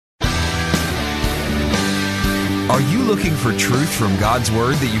Are you looking for truth from God's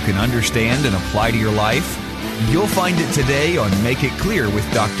Word that you can understand and apply to your life? You'll find it today on Make It Clear with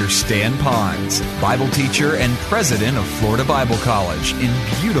Dr. Stan Ponz, Bible teacher and president of Florida Bible College in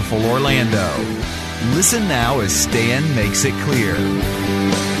beautiful Orlando. Listen now as Stan makes it clear.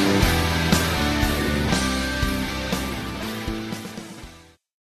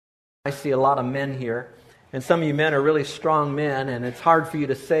 I see a lot of men here, and some of you men are really strong men, and it's hard for you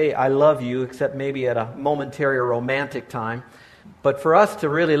to say, I love you, except maybe at a momentary or romantic time. But for us to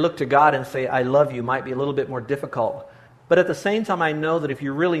really look to God and say, I love you, might be a little bit more difficult. But at the same time, I know that if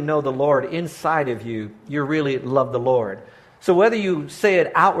you really know the Lord inside of you, you really love the Lord. So whether you say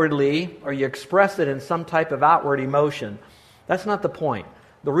it outwardly or you express it in some type of outward emotion, that's not the point.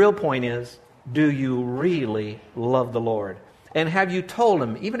 The real point is, do you really love the Lord? And have you told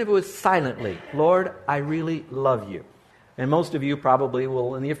Him, even if it was silently, Lord, I really love you? And most of you probably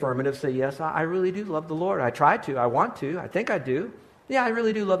will, in the affirmative, say, yes, I really do love the Lord. I try to, I want to, I think I do. Yeah, I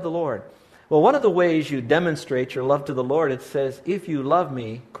really do love the Lord. Well, one of the ways you demonstrate your love to the Lord, it says, if you love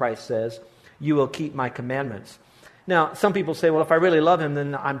me, Christ says, you will keep my commandments. Now, some people say, well, if I really love Him,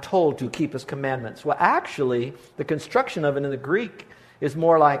 then I'm told to keep His commandments. Well, actually, the construction of it in the Greek is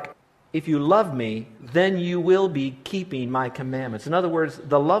more like, if you love me, then you will be keeping my commandments. In other words,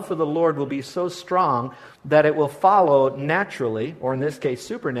 the love for the Lord will be so strong that it will follow naturally, or in this case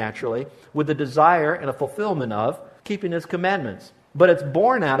supernaturally, with the desire and a fulfillment of keeping His commandments. But it's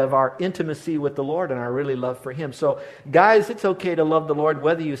born out of our intimacy with the Lord and our really love for Him. So, guys, it's okay to love the Lord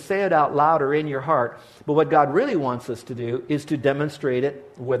whether you say it out loud or in your heart. But what God really wants us to do is to demonstrate it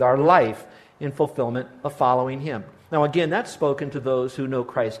with our life in fulfillment of following Him. Now, again, that's spoken to those who know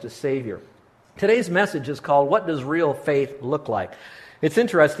Christ as Savior. Today's message is called, What Does Real Faith Look Like? It's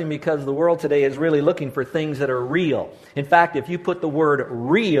interesting because the world today is really looking for things that are real. In fact, if you put the word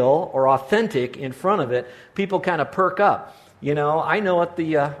real or authentic in front of it, people kind of perk up. You know, I know at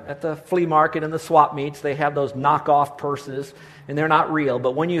the flea market and the swap meets, they have those knockoff purses, and they're not real.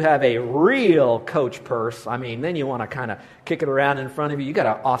 But when you have a real Coach purse, I mean, then you want to kind of kick it around in front of you. You got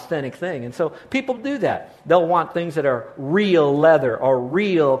an authentic thing. And so people do that. They'll want things that are real leather or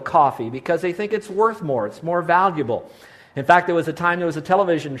real coffee because they think it's worth more. It's more valuable. In fact, there was a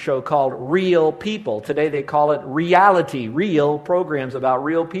television show called Real People. Today they call it reality, real programs about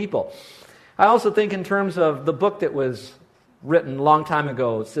real people. I also think in terms of the book that was written a long time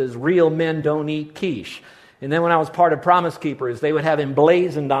ago. It says, Real Men Don't Eat Quiche. And then when I was part of Promise Keepers, they would have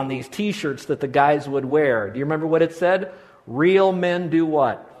emblazoned on these t-shirts that the guys would wear. Do you remember what it said? Real men do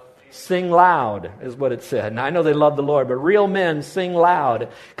what? Sing loud, is what it said. And I know they love the Lord, but real men sing loud.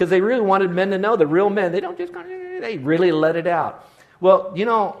 Because they really wanted men to know that real men, they don't just they really let it out. Well, you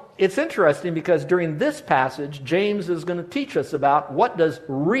know, it's interesting because during this passage, James is going to teach us about what does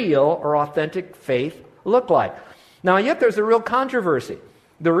real or authentic faith look like. Now, yet there's a real controversy.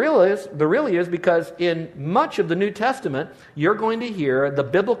 The really is because in much of the New Testament, you're going to hear the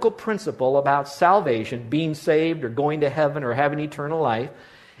biblical principle about salvation, being saved or going to heaven or having eternal life,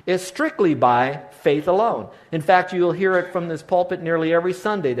 is strictly by faith alone. In fact, you'll hear it from this pulpit nearly every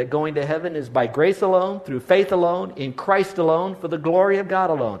Sunday that going to heaven is by grace alone, through faith alone, in Christ alone, for the glory of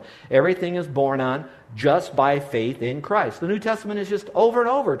God alone. Everything is born on just by faith in Christ. The New Testament is just over and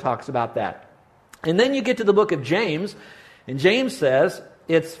over talks about that. And then you get to the book of James, and James says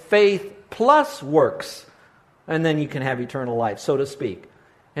it's faith plus works, and then you can have eternal life, so to speak.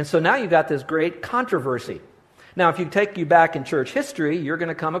 And so now you've got this great controversy. Now, if you take you back in church history, you're going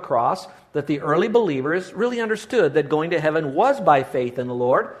to come across that the early believers really understood that going to heaven was by faith in the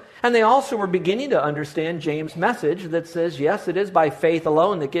Lord, and they also were beginning to understand James' message that says, yes, it is by faith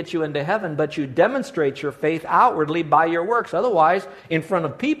alone that gets you into heaven, but you demonstrate your faith outwardly by your works. Otherwise, in front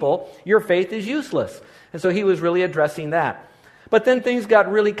of people, your faith is useless. And so he was really addressing that. But then things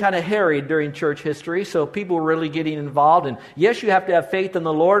got really kind of harried during church history, so people were really getting involved. And yes, you have to have faith in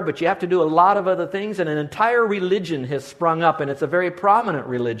the Lord, but you have to do a lot of other things, and an entire religion has sprung up, and it's a very prominent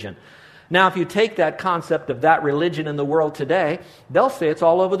religion. Now, if you take that concept of that religion in the world today, they'll say it's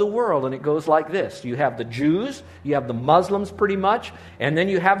all over the world, and it goes like this. You have the Jews, you have the Muslims pretty much, and then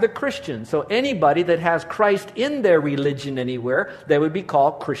you have the Christians. So anybody that has Christ in their religion anywhere, they would be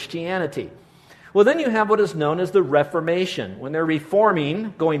called Christianity. Well, then you have what is known as the Reformation, when they're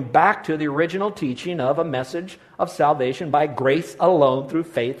reforming, going back to the original teaching of a message of salvation by grace alone, through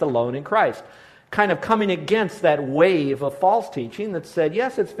faith alone in Christ. Kind of coming against that wave of false teaching that said,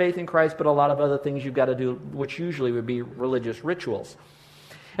 yes, it's faith in Christ, but a lot of other things you've got to do, which usually would be religious rituals.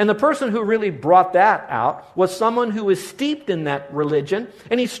 And the person who really brought that out was someone who was steeped in that religion,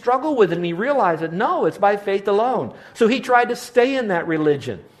 and he struggled with it, and he realized that, no, it's by faith alone. So he tried to stay in that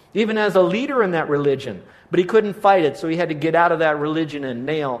religion. even as a leader in that religion. But he couldn't fight it, so he had to get out of that religion and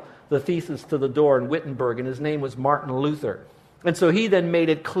nail the thesis to the door in Wittenberg, and his name was Martin Luther. And so he then made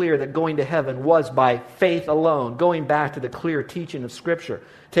it clear that going to heaven was by faith alone, going back to the clear teaching of Scripture,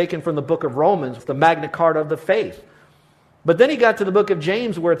 taken from the book of Romans, the Magna Carta of the faith. But then he got to the book of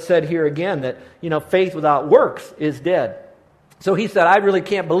James where it said here again that, faith without works is dead. So he said, I really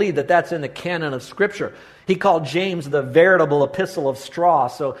can't believe that that's in the canon of Scripture. He called James the veritable epistle of straw,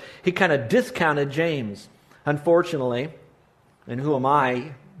 so he kind of discounted James. Unfortunately, and who am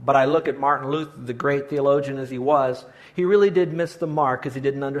I? But I look at Martin Luther, the great theologian as he was, he really did miss the mark because he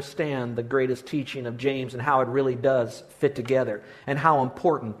didn't understand the greatest teaching of James and how it really does fit together and how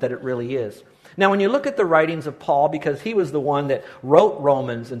important that it really is. Now, when you look at the writings of Paul, because he was the one that wrote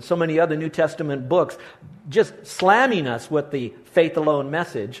Romans and so many other New Testament books, just slamming us with the faith alone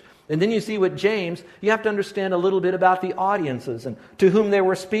message, and then you see with James, you have to understand a little bit about the audiences and to whom they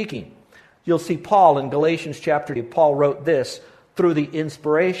were speaking. You'll see Paul in Galatians chapter 2. Paul wrote this through the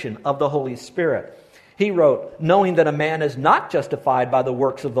inspiration of the Holy Spirit. He wrote, knowing that a man is not justified by the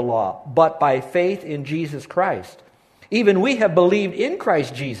works of the law, but by faith in Jesus Christ. Even we have believed in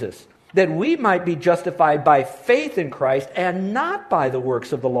Christ Jesus, that we might be justified by faith in Christ and not by the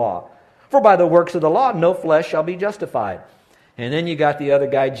works of the law. For by the works of the law no flesh shall be justified. And then you got the other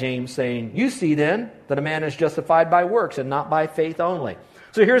guy, James, saying, you see then that a man is justified by works and not by faith only.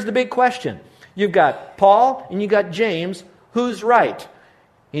 So here's the big question. You've got Paul and you got James. Who's right?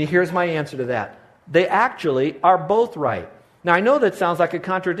 And here's my answer to that. They actually are both right. Now, I know that sounds like a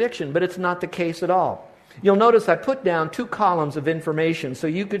contradiction, but it's not the case at all. You'll notice I put down 2 columns of information so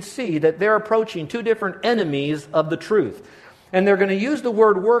you could see that they're approaching 2 different enemies of the truth. And they're going to use the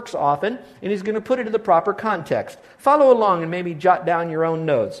word works often, and he's going to put it in the proper context. Follow along and maybe jot down your own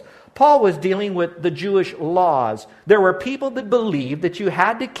notes. Paul was dealing with the Jewish laws. There were people that believed that you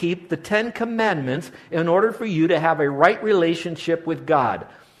had to keep the 10 commandments in order for you to have a right relationship with God.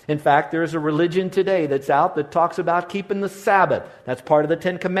 In fact, there's a religion today that's out that talks about keeping the Sabbath. That's part of the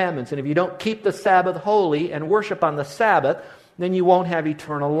 10 commandments. And if you don't keep the Sabbath holy and worship on the Sabbath, then you won't have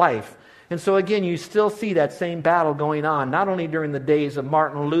eternal life. And so again, you still see that same battle going on, not only during the days of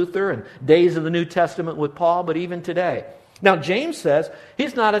Martin Luther and days of the New Testament with Paul, but even today. Now, James says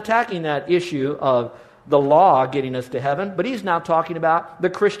he's not attacking that issue of the law getting us to heaven, but he's now talking about the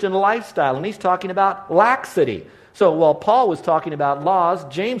Christian lifestyle, and he's talking about laxity. So while Paul was talking about laws,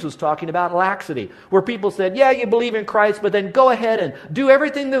 James was talking about laxity, where people said, yeah, you believe in Christ, but then go ahead and do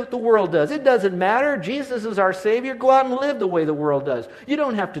everything that the world does. It doesn't matter. Jesus is our Savior. Go out and live the way the world does. You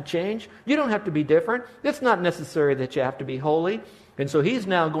don't have to change. You don't have to be different. It's not necessary that you have to be holy. And so he's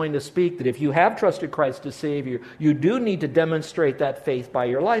now going to speak that if you have trusted Christ as Savior, you do need to demonstrate that faith by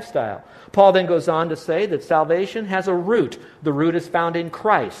your lifestyle. Paul then goes on to say that salvation has a root. The root is found in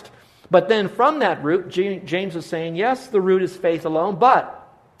Christ. But then from that root, James is saying, yes, the root is faith alone, but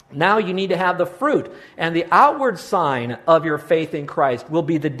now you need to have the fruit. And the outward sign of your faith in Christ will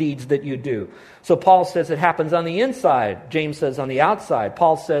be the deeds that you do. So Paul says it happens on the inside. James says on the outside.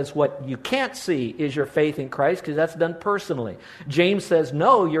 Paul says what you can't see is your faith in Christ because that's done personally. James says,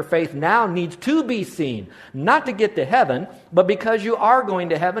 no, your faith now needs to be seen. Not to get to heaven, but because you are going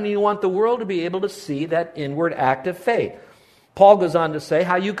to heaven and you want the world to be able to see that inward act of faith. Paul goes on to say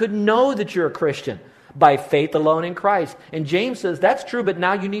how you could know that you're a Christian by faith alone in Christ. And James says that's true, but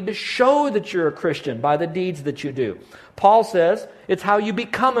now you need to show that you're a Christian by the deeds that you do. Paul says it's how you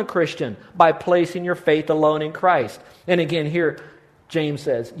become a Christian by placing your faith alone in Christ. And again here, James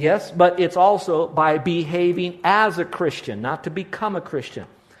says, yes, but it's also by behaving as a Christian, not to become a Christian.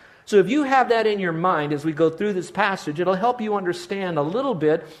 So if you have that in your mind as we go through this passage, it'll help you understand a little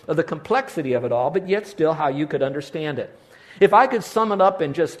bit of the complexity of it all, but yet still how you could understand it. If I could sum it up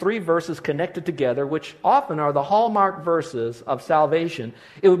in just 3 verses connected together, which often are the hallmark verses of salvation,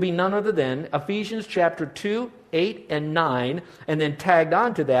 it would be none other than Ephesians chapter 2, 8, and 9, and then tagged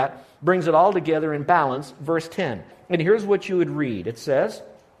on to that, brings it all together in balance, verse 10. And here's what you would read. It says,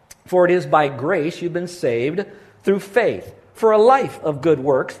 for it is by grace you've been saved through faith, for a life of good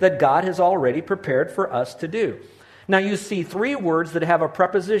works that God has already prepared for us to do. Now you see 3 words that have a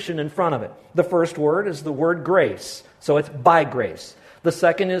preposition in front of it. The first word is the word grace. So it's by grace. The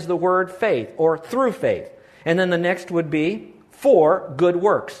second is the word faith or through faith. And then the next would be for good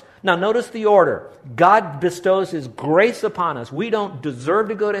works. Now notice the order. God bestows His grace upon us. We don't deserve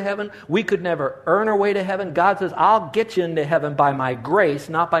to go to heaven. We could never earn our way to heaven. God says, I'll get you into heaven by my grace,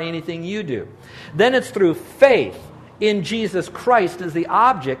 not by anything you do. Then it's through faith in Jesus Christ as the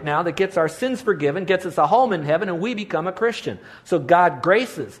object now that gets our sins forgiven, gets us a home in heaven, and we become a Christian. So God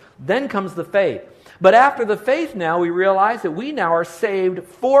graces. Then comes the faith. But after the faith now, we realize that we now are saved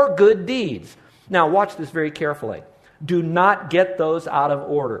for good deeds. Now, watch this very carefully. Do not get those out of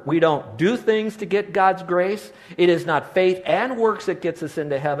order. We don't do things to get God's grace. It is not faith and works that gets us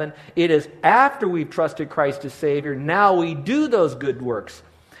into heaven. It is after we've trusted Christ as Savior, now we do those good works.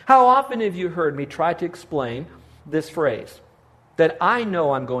 How often have you heard me try to explain this phrase? That I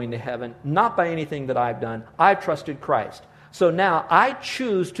know I'm going to heaven, not by anything that I've done. I've trusted Christ. So now I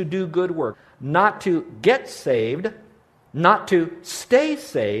choose to do good work. Not to get saved, not to stay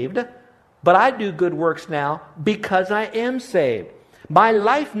saved, but I do good works now because I am saved. My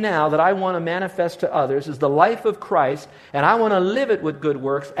life now that I want to manifest to others is the life of Christ, and I want to live it with good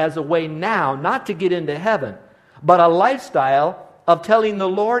works as a way now, not to get into heaven, but a lifestyle of telling the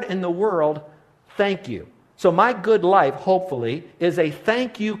Lord and the world, thank you. So my good life, hopefully, is a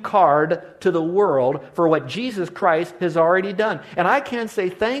thank you card to the world for what Jesus Christ has already done. And I can't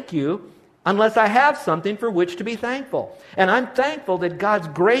say thank you unless I have something for which to be thankful. And I'm thankful that God's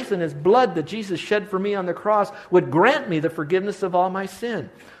grace and His blood that Jesus shed for me on the cross would grant me the forgiveness of all my sin.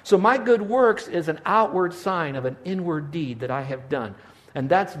 So my good works is an outward sign of an inward deed that I have done. And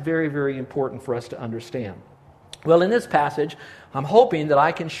that's very, very important for us to understand. Well, in this passage, I'm hoping that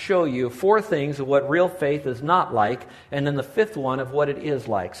I can show you 4 things of what real faith is not like, and then the 5th one of what it is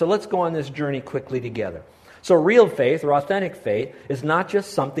like. So let's go on this journey quickly together. So real faith, or authentic faith, is not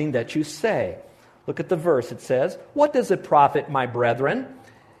just something that you say. Look at the verse. It says, "What does it profit, my brethren,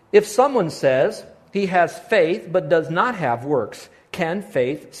 if someone says he has faith but does not have works? Can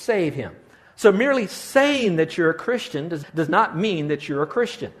faith save him?" So merely saying that you're a Christian does not mean that you're a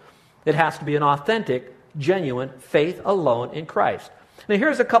Christian. It has to be an authentic, genuine faith alone in Christ. Now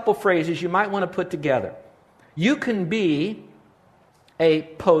here's a couple phrases you might want to put together. You can be a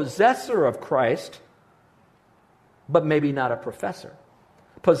possessor of Christ, but maybe not a professor.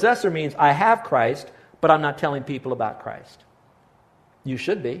 Possessor means I have Christ, but I'm not telling people about Christ. You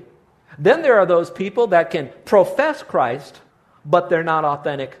should be. Then there are those people that can profess Christ, but they're not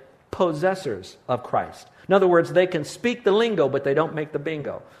authentic possessors of Christ. In other words, they can speak the lingo, but they don't make the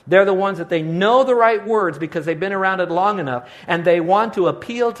bingo. They're the ones that they know the right words because they've been around it long enough, and they want to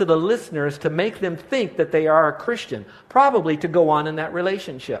appeal to the listeners to make them think that they are a Christian, probably to go on in that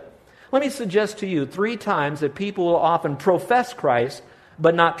relationship. Let me suggest to you 3 times that people will often profess Christ,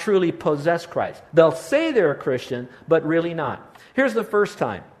 but not truly possess Christ. They'll say they're a Christian, but really not. Here's the first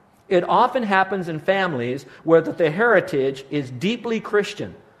time. It often happens in families where the heritage is deeply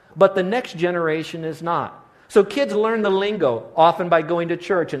Christian, but the next generation is not. So kids learn the lingo often by going to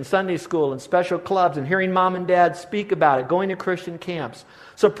church and Sunday school and special clubs and hearing mom and dad speak about it, going to Christian camps.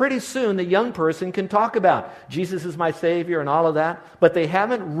 So pretty soon the young person can talk about Jesus is my Savior and all of that, but they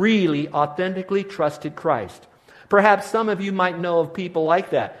haven't really authentically trusted Christ. Perhaps some of you might know of people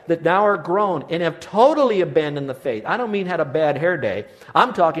like that now are grown and have totally abandoned the faith. I don't mean had a bad hair day.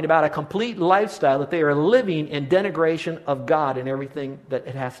 I'm talking about a complete lifestyle that they are living in denigration of God and everything that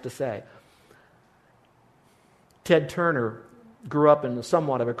it has to say. Ted Turner grew up in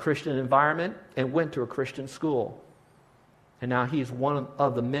somewhat of a Christian environment and went to a Christian school. And now he's one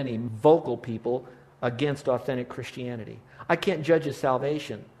of the many vocal people against authentic Christianity. I can't judge his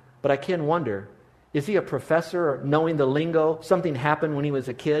salvation, but I can wonder, is he a professor knowing the lingo? Something happened when he was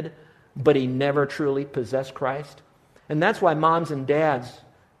a kid, but he never truly possessed Christ? And that's why moms and dads,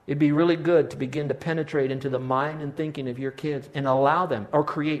 it'd be really good to begin to penetrate into the mind and thinking of your kids and allow them, or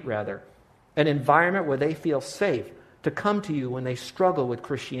create rather, an environment where they feel safe to come to you when they struggle with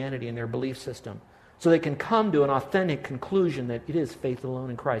Christianity and their belief system, so they can come to an authentic conclusion that it is faith alone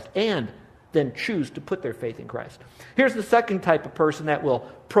in Christ, and then choose to put their faith in Christ. Here's the second type of person that will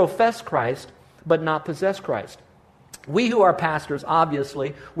profess Christ but not possess Christ. We who are pastors,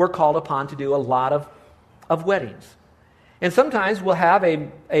 obviously, we're called upon to do a lot of weddings. And sometimes we'll have a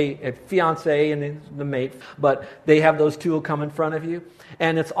fiancé and the mate, but they have those two who come in front of you.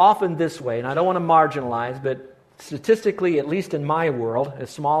 And it's often this way, and I don't want to marginalize, but statistically, at least in my world, as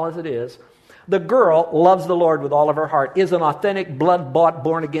small as it is, the girl loves the Lord with all of her heart, is an authentic, blood-bought,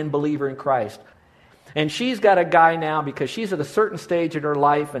 born-again believer in Christ. And she's got a guy now because she's at a certain stage in her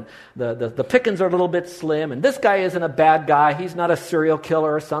life, and the pickings are a little bit slim, and this guy isn't a bad guy. He's not a serial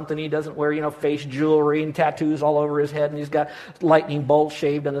killer or something. He doesn't wear, face jewelry and tattoos all over his head, and he's got lightning bolts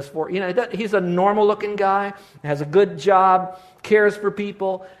shaved on his forehead. He's a normal-looking guy, has a good job, cares for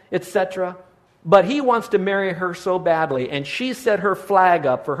people, etc. But he wants to marry her so badly, and she set her flag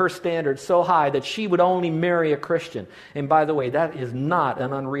up for her standards so high that she would only marry a Christian. And by the way, that is not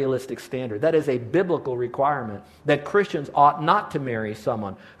an unrealistic standard. That is a biblical requirement that Christians ought not to marry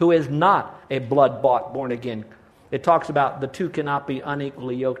someone who is not a blood-bought, born-again. It talks about the two cannot be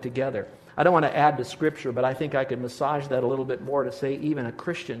unequally yoked together. I don't want to add to Scripture, but I think I could massage that a little bit more to say even a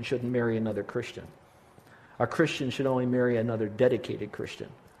Christian shouldn't marry another Christian. A Christian should only marry another dedicated Christian.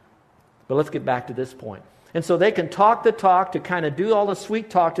 But let's get back to this point. And so they can talk the talk to kind of do all the sweet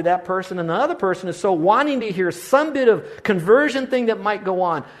talk to that person, and the other person is so wanting to hear some bit of conversion thing that might go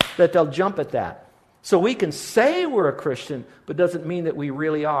on that they'll jump at that. So we can say we're a Christian, but doesn't mean that we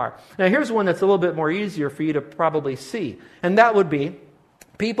really are. Now here's one that's a little bit more easier for you to probably see, and that would be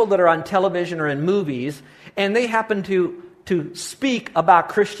people that are on television or in movies, and they happen to speak about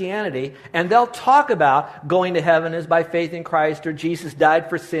Christianity, and they'll talk about going to heaven is by faith in Christ, or Jesus died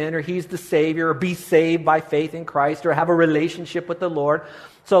for sin, or He's the Savior, or be saved by faith in Christ, or have a relationship with the Lord.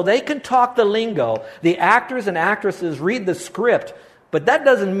 So they can talk the lingo. The actors and actresses read the script, but that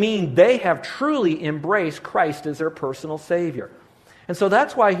doesn't mean they have truly embraced Christ as their personal Savior. And so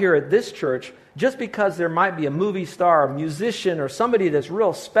that's why here at this church, just because there might be a movie star, a musician, or somebody that's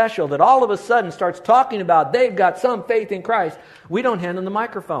real special that all of a sudden starts talking about they've got some faith in Christ, we don't hand them the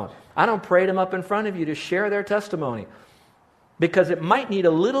microphone. I don't parade them up in front of you to share their testimony, because it might need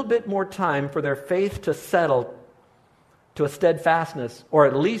a little bit more time for their faith to settle to a steadfastness, or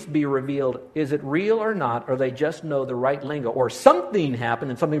at least be revealed, is it real or not, or they just know the right lingo, or something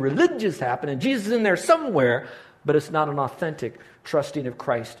happened and something religious happened and Jesus is in there somewhere, but it's not an authentic trusting of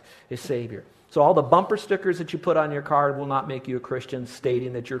Christ as Savior. So all the bumper stickers that you put on your card will not make you a Christian,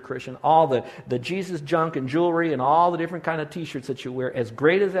 stating that you're a Christian. All the Jesus junk and jewelry and all the different kind of t-shirts that you wear, as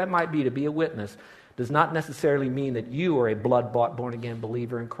great as that might be to be a witness, does not necessarily mean that you are a blood-bought, born-again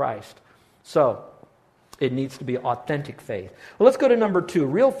believer in Christ. So it needs to be authentic faith. Well, let's go to number 2.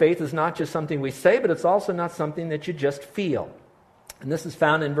 Real faith is not just something we say, but it's also not something that you just feel. And this is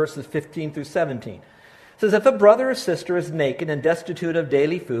found in verses 15 through 17. It says, if a brother or sister is naked and destitute of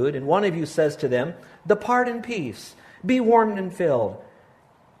daily food, and one of you says to them, depart in peace, be warmed and filled,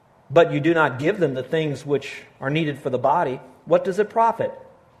 but you do not give them the things which are needed for the body, what does it profit?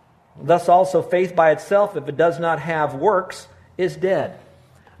 Thus also faith by itself, if it does not have works, is dead.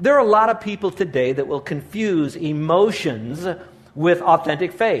 There are a lot of people today that will confuse emotions with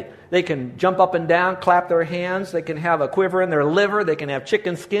authentic faith. They can jump up and down, clap their hands, they can have a quiver in their liver, they can have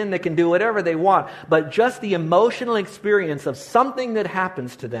chicken skin, they can do whatever they want. But just the emotional experience of something that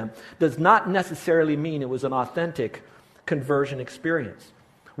happens to them does not necessarily mean it was an authentic conversion experience.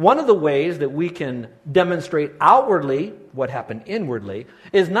 One of the ways that we can demonstrate outwardly what happened inwardly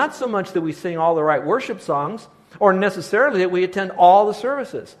is not so much that we sing all the right worship songs, or necessarily that we attend all the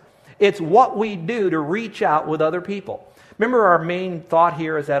services. It's what we do to reach out with other people. Remember, our main thought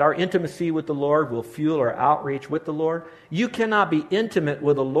here is that our intimacy with the Lord will fuel our outreach with the Lord. You cannot be intimate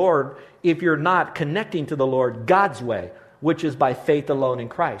with the Lord if you're not connecting to the Lord God's way, which is by faith alone in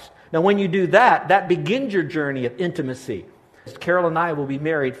Christ. Now, when you do that, that begins your journey of intimacy. Carol and I will be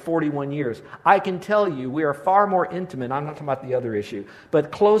married 41 years. I can tell you we are far more intimate, I'm not talking about the other issue,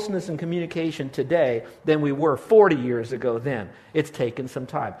 but closeness and communication today than we were 40 years ago then. It's taken some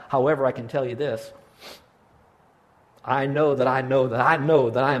time. However, I can tell you this. I know that I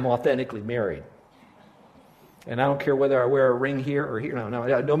am authentically married. And I don't care whether I wear a ring here or here.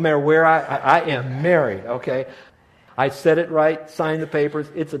 No matter where I am married, okay? I said it right, signed the papers,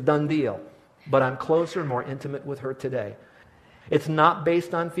 it's a done deal. But I'm closer and more intimate with her today. It's not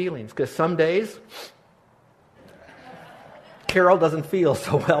based on feelings, because some days Carol doesn't feel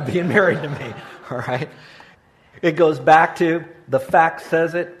so well being married to me, all right? It goes back to the fact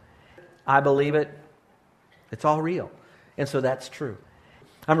says it, I believe it, it's all real. And so that's true.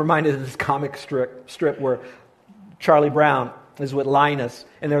 I'm reminded of this comic strip where Charlie Brown is with Linus,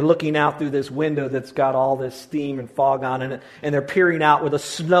 and they're looking out through this window that's got all this steam and fog on it, and they're peering out where the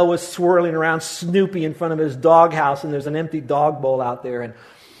snow is swirling around Snoopy in front of his doghouse, and there's an empty dog bowl out there. And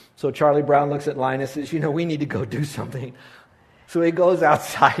so Charlie Brown looks at Linus and says, we need to go do something. So he goes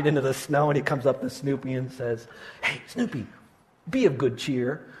outside into the snow, and he comes up to Snoopy and says, hey, Snoopy, be of good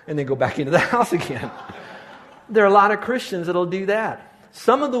cheer, and then go back into the house again. There are a lot of Christians that'll do that.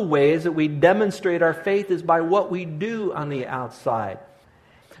 Some of the ways that we demonstrate our faith is by what we do on the outside.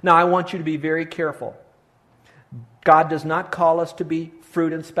 Now, I want you to be very careful. God does not call us to be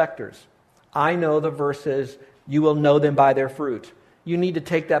fruit inspectors. I know the verse says, you will know them by their fruit. You need to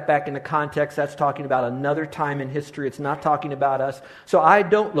take that back into context. That's talking about another time in history. It's not talking about us. So I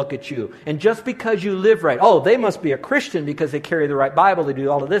don't look at you. And just because you live right, they must be a Christian because they carry the right Bible, they do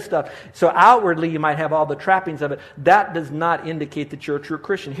all of this stuff. So outwardly you might have all the trappings of it. That does not indicate that you're a true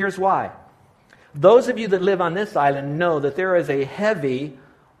Christian. Here's why. Those of you that live on this island know that there is a heavy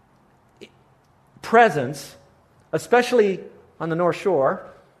presence, especially on the North Shore,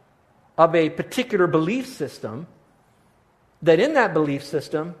 of a particular belief system, that in that belief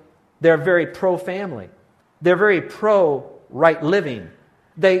system, They're very pro-family. They're very pro-right living.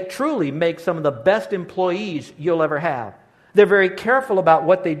 They truly make some of the best employees you'll ever have. They're very careful about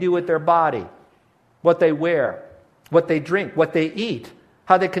what they do with their body, what they wear, what they drink, what they eat,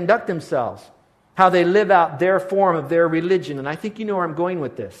 how they conduct themselves, how they live out their form of their religion. And I think you know where I'm going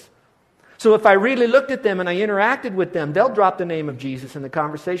with this. So if I really looked at them and I interacted with them, they'll drop the name of Jesus in the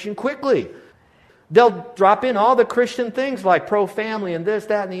conversation quickly. They'll drop in all the Christian things like pro-family and this,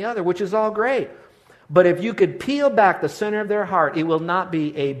 that, and the other, which is all great. But if you could peel back the center of their heart, it will not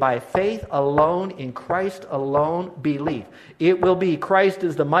be a by faith alone, in Christ alone belief. It will be Christ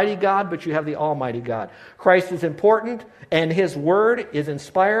is the mighty God, but you have the almighty God. Christ is important, and His Word is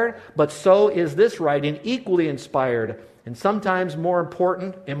inspired, but so is this writing equally inspired, and sometimes more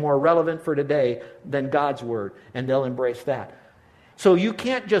important and more relevant for today than God's Word, and they'll embrace that. So you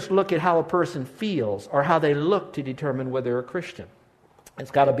can't just look at how a person feels or how they look to determine whether they're a Christian.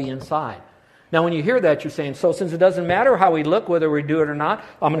 It's got to be inside. Now, when you hear that, you're saying, so since it doesn't matter how we look, whether we do it or not,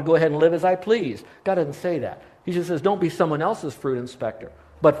 I'm going to go ahead and live as I please. God doesn't say that. He just says, don't be someone else's fruit inspector.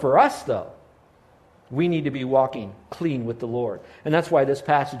 But for us, though, we need to be walking clean with the Lord. And that's why this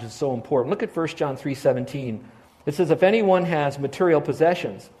passage is so important. Look at 1 John 3:17. It says, if anyone has material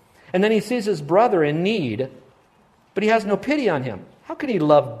possessions, and then he sees his brother in need, but he has no pity on him, how can he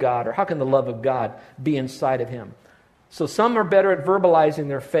love God, or how can the love of God be inside of him? So some are better at verbalizing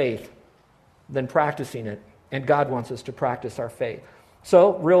their faith than practicing it. And God wants us to practice our faith.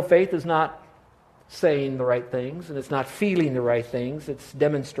 So real faith is not saying the right things, and it's not feeling the right things. It's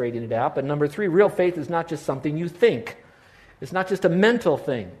demonstrating it out. But number 3, real faith is not just something you think. It's not just a mental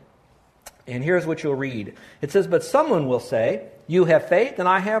thing. And here's what you'll read. It says, but someone will say, you have faith and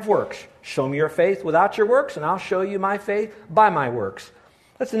I have works. Show me your faith without your works, and I'll show you my faith by my works.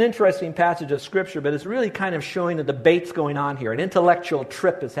 That's an interesting passage of Scripture, but it's really kind of showing the debates going on here. An intellectual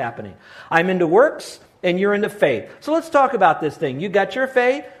trip is happening. I'm into works, and you're into faith. So let's talk about this thing. You got your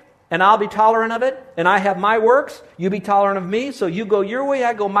faith, and I'll be tolerant of it, and I have my works. You be tolerant of me, so you go your way,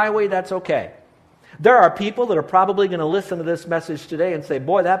 I go my way, that's okay. There are people that are probably going to listen to this message today and say,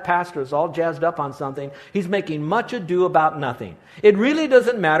 boy, that pastor is all jazzed up on something. He's making much ado about nothing. It really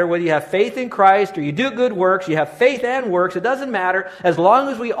doesn't matter whether you have faith in Christ or you do good works, you have faith and works. It doesn't matter as long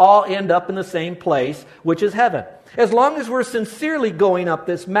as we all end up in the same place, which is heaven. As long as we're sincerely going up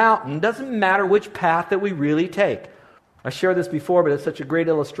this mountain, doesn't matter which path that we really take. I shared this before, but it's such a great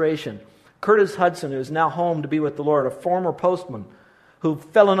illustration. Curtis Hudson, who is now home to be with the Lord, a former postman, who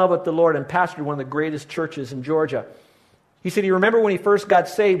fell in love with the Lord and pastored one of the greatest churches in Georgia. He said he remembered when he first got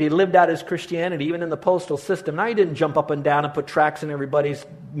saved, he lived out his Christianity, even in the postal system. Now, he didn't jump up and down and put tracts in everybody's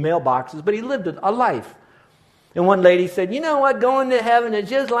mailboxes, but he lived a life. And one lady said, you know what, going to heaven is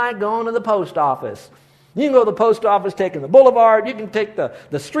just like going to the post office. You can go to the post office taking the boulevard, you can take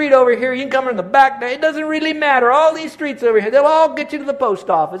the street over here, you can come in the back. It doesn't really matter. All these streets over here, they'll all get you to the post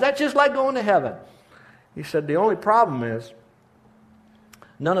office. That's just like going to heaven. He said the only problem is,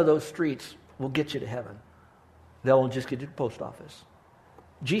 none of those streets will get you to heaven. They'll just get you to the post office.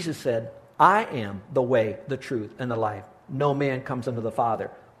 Jesus said, I am the way, the truth, and the life. No man comes unto the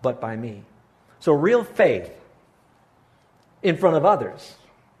Father but by me. So real faith in front of others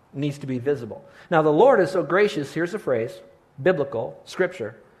needs to be visible. Now the Lord is so gracious, here's a phrase, biblical,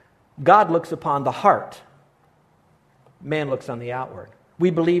 scripture. God looks upon the heart. Man looks on the outward. We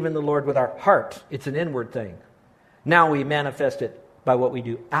believe in the Lord with our heart. It's an inward thing. Now we manifest it by what we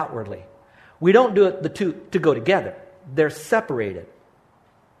do outwardly. We don't do it the two to go together. They're separated.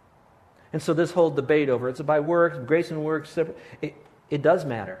 And so this whole debate over it's by works, grace and works, it does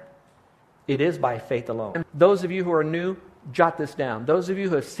matter. It is by faith alone. And those of you who are new, jot this down. Those of you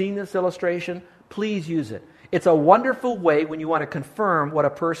who have seen this illustration, please use it. It's a wonderful way when you want to confirm what a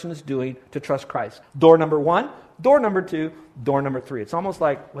person is doing to trust Christ. Door number 1, door number 2, door number 3. It's almost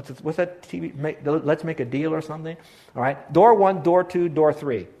like, what's that TV? Let's make a deal or something. All right. Door 1, door 2, door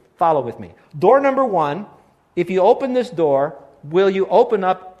 3. Follow with me. Door number 1, if you open this door, will you open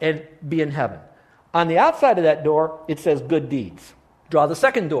up and be in heaven? On the outside of that door, it says good deeds. Draw the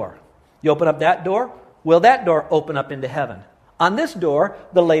second door. You open up that door, will that door open up into heaven? On this door,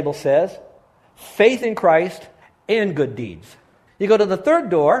 the label says faith in Christ and good deeds. You go to the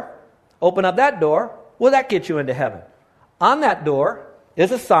third door, open up that door, will that get you into heaven? On that door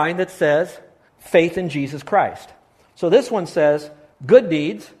is a sign that says faith in Jesus Christ. So this one says good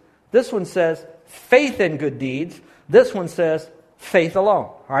deeds. This one says faith in good deeds. This one says faith alone.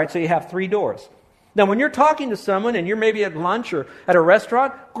 All right, so you have 3 doors. Now, when you're talking to someone and you're maybe at lunch or at a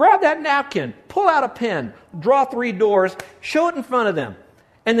restaurant, grab that napkin, pull out a pen, draw 3 doors, show it in front of them.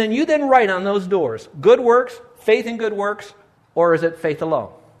 And then you then write on those doors, good works, faith in good works, or is it faith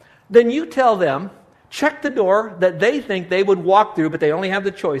alone? then you tell them, check the door that they think they would walk through, but they only have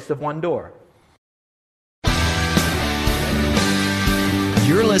the choice of one door.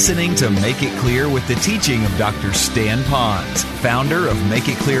 You're listening to Make It Clear with the teaching of Dr. Stan Ponz, founder of Make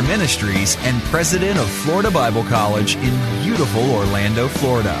It Clear Ministries and president of Florida Bible College in beautiful Orlando,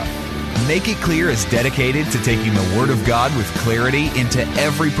 Florida. Make It Clear is dedicated to taking the Word of God with clarity into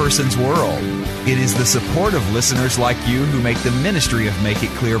every person's world. It is the support of listeners like you who make the ministry of Make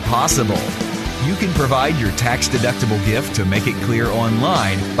It Clear possible. You can provide your tax-deductible gift to Make It Clear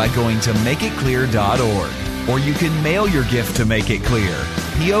online by going to makeitclear.org. Or you can mail your gift to Make It Clear,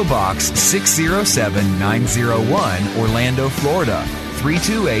 P.O. Box 607901, Orlando, Florida,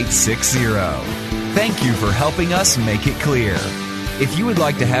 32860. Thank you for helping us make it clear. If you would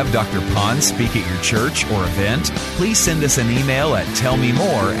like to have Dr. Ponz speak at your church or event, please send us an email at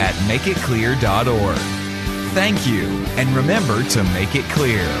tellmemore@makeitclear.org. Thank you, and remember to make it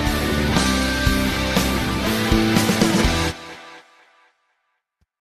clear.